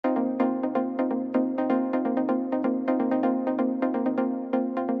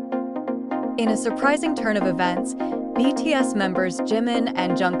In a surprising turn of events, BTS members Jimin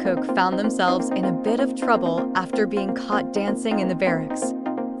and Jungkook found themselves in a bit of trouble after being caught dancing in the Barracks.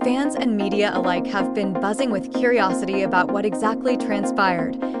 Fans and media alike have been buzzing with curiosity about what exactly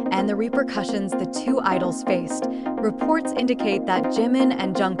transpired and the repercussions the two idols faced. Reports indicate that Jimin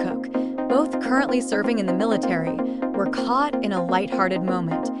and Jungkook, both currently serving in the military, were caught in a lighthearted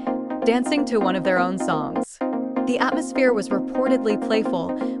moment, dancing to one of their own songs. The atmosphere was reportedly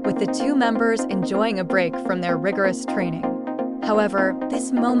playful, with the two members enjoying a break from their rigorous training. However,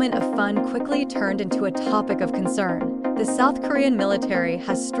 this moment of fun quickly turned into a topic of concern. The South Korean military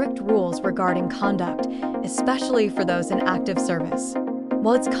has strict rules regarding conduct, especially for those in active service.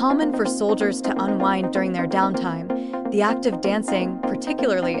 While it's common for soldiers to unwind during their downtime, the act of dancing,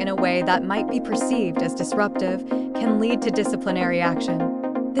 particularly in a way that might be perceived as disruptive, can lead to disciplinary action.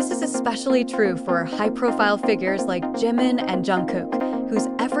 This is especially true for high-profile figures like Jimin and Jungkook, whose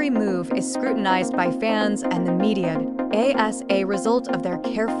every move is scrutinized by fans and the media. As a result of their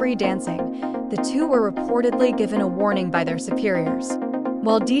carefree dancing, the two were reportedly given a warning by their superiors.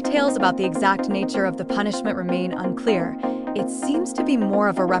 While details about the exact nature of the punishment remain unclear, it seems to be more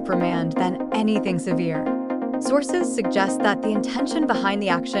of a reprimand than anything severe. Sources suggest that the intention behind the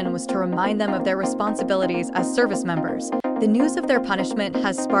action was to remind them of their responsibilities as service members. The news of their punishment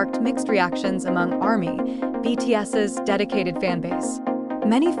has sparked mixed reactions among ARMY, BTS's dedicated fanbase.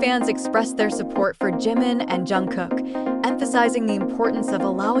 Many fans expressed their support for Jimin and Jungkook, emphasizing the importance of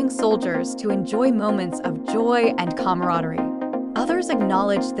allowing soldiers to enjoy moments of joy and camaraderie. Others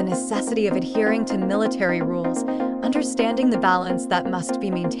acknowledged the necessity of adhering to military rules, understanding the balance that must be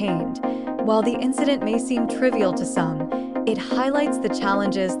maintained. While the incident may seem trivial to some, it highlights the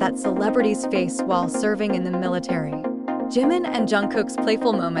challenges that celebrities face while serving in the military. Jimin and Jungkook's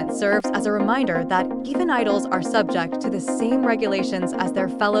playful moment serves as a reminder that even idols are subject to the same regulations as their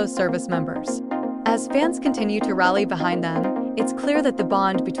fellow service members. As fans continue to rally behind them, it's clear that the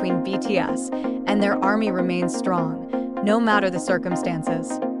bond between BTS and their ARMY remains strong, no matter the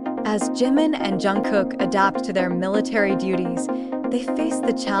circumstances. As Jimin and Jungkook adapt to their military duties, they face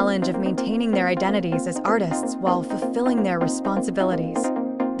the challenge of maintaining their identities as artists while fulfilling their responsibilities.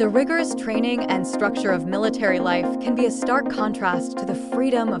 The rigorous training and structure of military life can be a stark contrast to the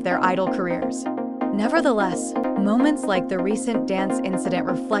freedom of their idol careers. Nevertheless, moments like the recent dance incident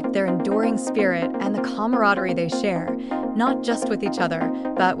reflect their enduring spirit and the camaraderie they share, not just with each other,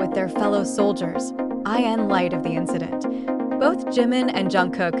 but with their fellow soldiers. In light of the incident, both Jimin and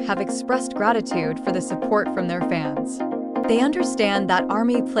Jungkook have expressed gratitude for the support from their fans. They understand that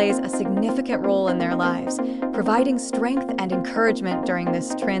ARMY plays a significant role in their lives, providing strength and encouragement during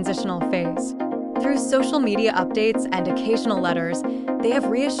this transitional phase. Through social media updates and occasional letters, they have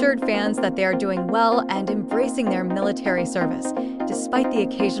reassured fans that they are doing well and embracing their military service, despite the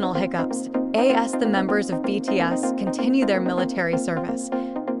occasional hiccups. As the members of BTS continue their military service,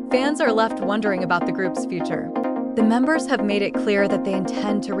 fans are left wondering about the group's future. The members have made it clear that they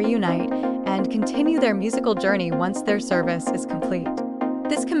intend to reunite and continue their musical journey once their service is complete.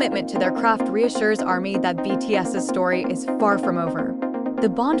 This commitment to their craft reassures ARMY that BTS's story is far from over. The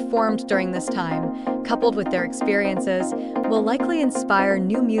bond formed during this time, coupled with their experiences, will likely inspire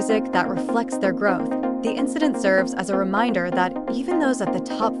new music that reflects their growth. The incident serves as a reminder that even those at the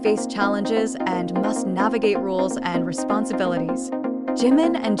top face challenges and must navigate rules and responsibilities.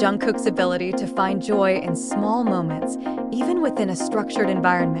 Jimin and Jungkook's ability to find joy in small moments, even within a structured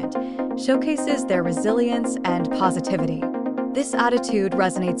environment, showcases their resilience and positivity. This attitude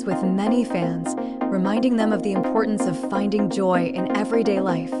resonates with many fans, reminding them of the importance of finding joy in everyday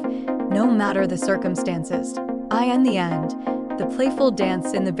life, no matter the circumstances. In the end, the playful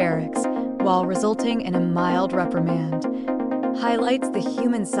dance in the Barracks, while resulting in a mild reprimand, highlights the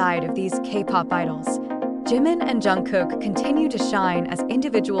human side of these K-pop idols. Jimin and Jungkook continue to shine as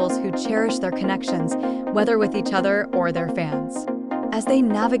individuals who cherish their connections, whether with each other or their fans. As they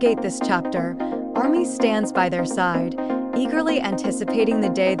navigate this chapter, ARMY stands by their side, eagerly anticipating the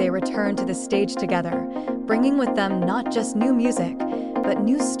day they return to the stage together, bringing with them not just new music, but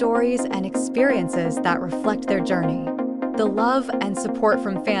new stories and experiences that reflect their journey. The love and support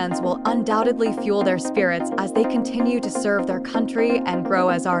from fans will undoubtedly fuel their spirits as they continue to serve their country and grow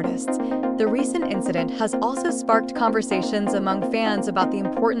as artists. The recent incident has also sparked conversations among fans about the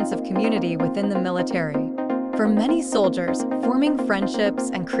importance of community within the military. For many soldiers, forming friendships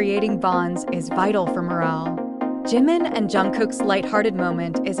and creating bonds is vital for morale. Jimin and Jungkook's lighthearted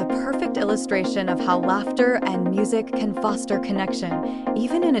moment is a perfect illustration of how laughter and music can foster connection,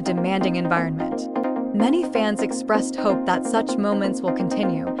 even in a demanding environment. Many fans expressed hope that such moments will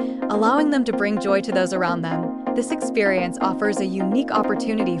continue, allowing them to bring joy to those around them. This experience offers a unique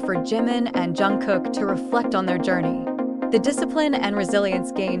opportunity for Jimin and Jungkook to reflect on their journey. The discipline and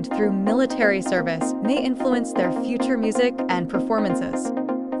resilience gained through military service may influence their future music and performances.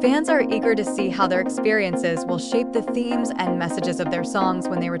 Fans are eager to see how their experiences will shape the themes and messages of their songs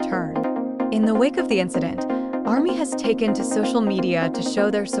when they return. In the wake of the incident, ARMY has taken to social media to show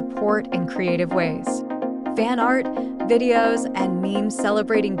their support in creative ways. Fan art, videos, and memes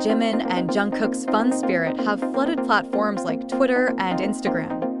celebrating Jimin and Jungkook's fun spirit have flooded platforms like Twitter and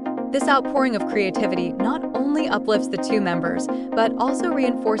Instagram. This outpouring of creativity not only uplifts the two members, but also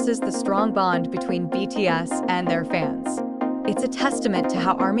reinforces the strong bond between BTS and their fans. It's a testament to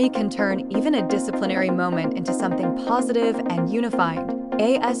how ARMY can turn even a disciplinary moment into something positive and unifying.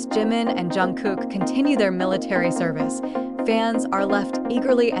 As Jimin and Jungkook continue their military service, fans are left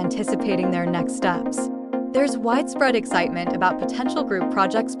eagerly anticipating their next steps. There's widespread excitement about potential group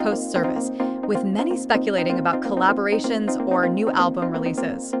projects post-service, with many speculating about collaborations or new album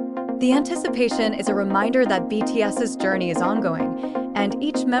releases. The anticipation is a reminder that BTS's journey is ongoing, and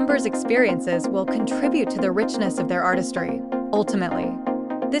each member's experiences will contribute to the richness of their artistry. Ultimately,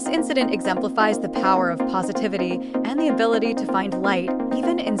 this incident exemplifies the power of positivity and the ability to find light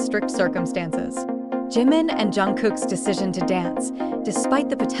even in strict circumstances. Jimin and Jungkook's decision to dance, despite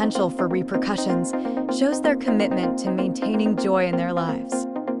the potential for repercussions, shows their commitment to maintaining joy in their lives.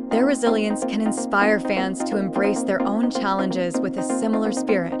 Their resilience can inspire fans to embrace their own challenges with a similar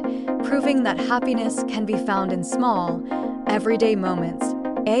spirit, proving that happiness can be found in small, everyday moments.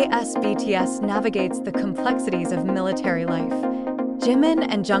 As BTS navigates the complexities of military life, Jimin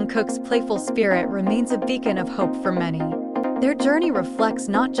and Jungkook's playful spirit remains a beacon of hope for many. Their journey reflects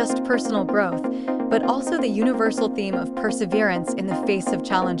not just personal growth, but also the universal theme of perseverance in the face of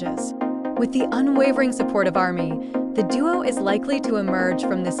challenges. With the unwavering support of ARMY, the duo is likely to emerge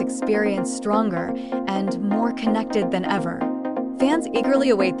from this experience stronger and more connected than ever. Fans eagerly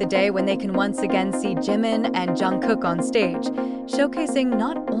await the day when they can once again see Jimin and Jungkook on stage, showcasing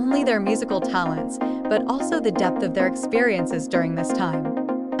not only their musical talents, but also the depth of their experiences during this time.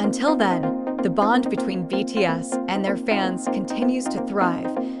 Until then, the bond between BTS and their fans continues to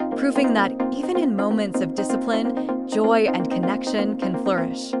thrive, proving that even in moments of discipline, joy and connection can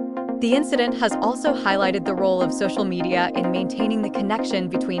flourish. The incident has also highlighted the role of social media in maintaining the connection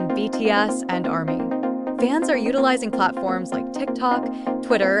between BTS and ARMY. Fans are utilizing platforms like TikTok,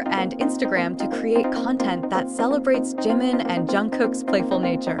 Twitter, and Instagram to create content that celebrates Jimin and Jungkook's playful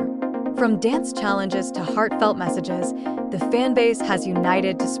nature. From dance challenges to heartfelt messages, the fan base has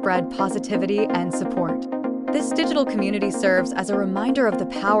united to spread positivity and support. This digital community serves as a reminder of the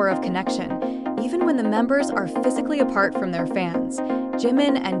power of connection, even when the members are physically apart from their fans.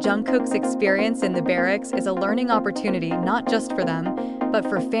 Jimin and Jungkook's experience in the Barracks is a learning opportunity not just for them, but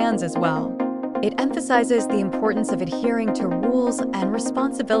for fans as well. It emphasizes the importance of adhering to rules and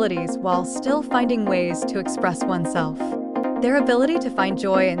responsibilities while still finding ways to express oneself. Their ability to find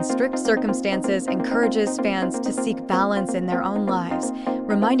joy in strict circumstances encourages fans to seek balance in their own lives,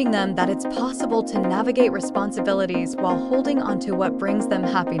 reminding them that it's possible to navigate responsibilities while holding onto what brings them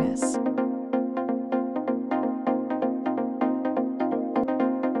happiness.